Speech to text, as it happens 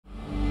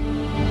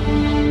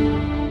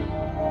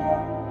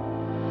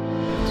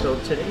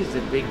today's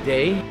a big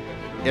day.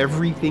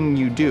 Everything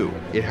you do,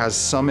 it has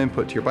some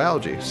input to your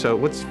biology. So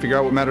let's figure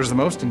out what matters the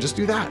most and just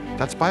do that.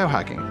 That's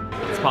biohacking.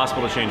 It's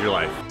possible to change your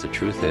life. The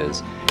truth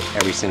is,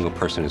 every single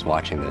person who's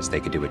watching this,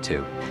 they could do it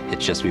too.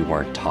 It's just we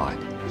weren't taught.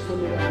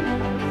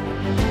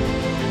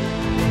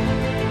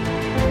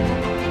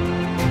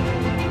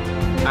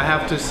 I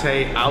have to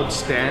say,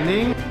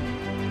 outstanding.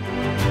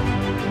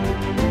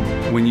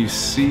 When you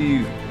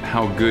see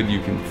how good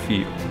you can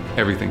feel,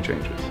 everything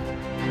changes.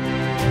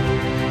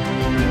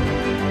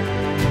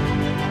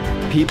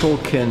 People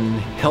can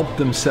help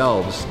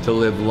themselves to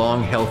live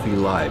long, healthy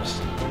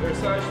lives.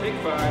 Massage, take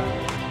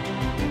 5.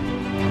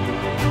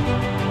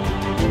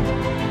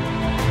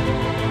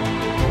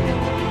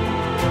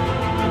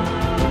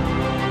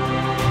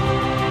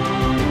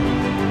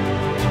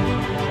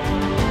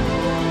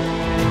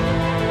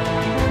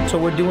 So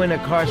we're doing a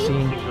car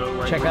scene.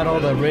 Check out all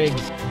the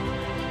rigs.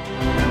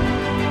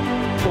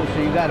 Cool, so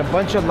you got a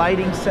bunch of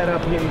lighting set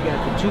up here. You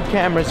got the 2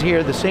 cameras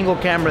here, the single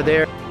camera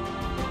there.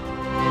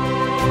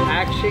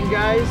 Action,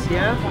 guys,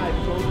 yeah?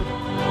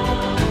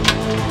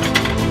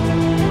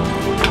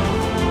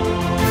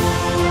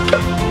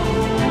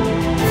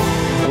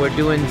 We're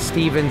doing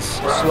Steven's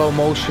slow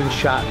motion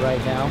shot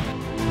right now.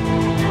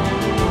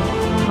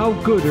 How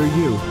good are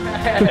you?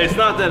 It's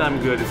not that I'm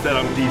good, it's that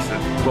I'm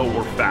decent, but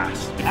we're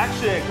fast.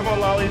 Action, come on,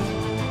 lollies.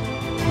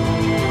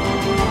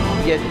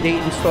 Get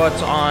Dayton's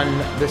thoughts on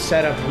the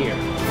setup here.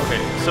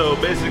 Okay, so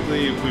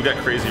basically we've got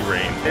crazy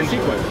rain and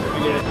sequence.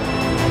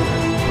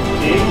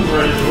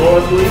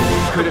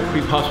 Could it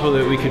be possible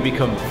that we could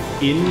become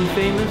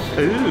infamous?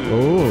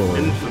 Ooh,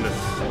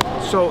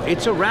 infamous. So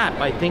it's a wrap.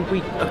 I think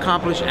we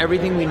accomplished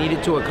everything we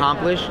needed to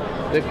accomplish.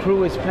 The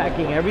crew is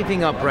packing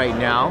everything up right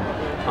now.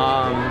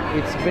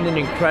 It's been an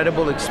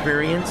incredible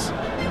experience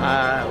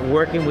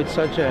working with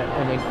such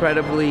an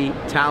incredibly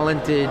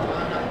talented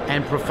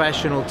and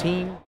professional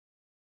team.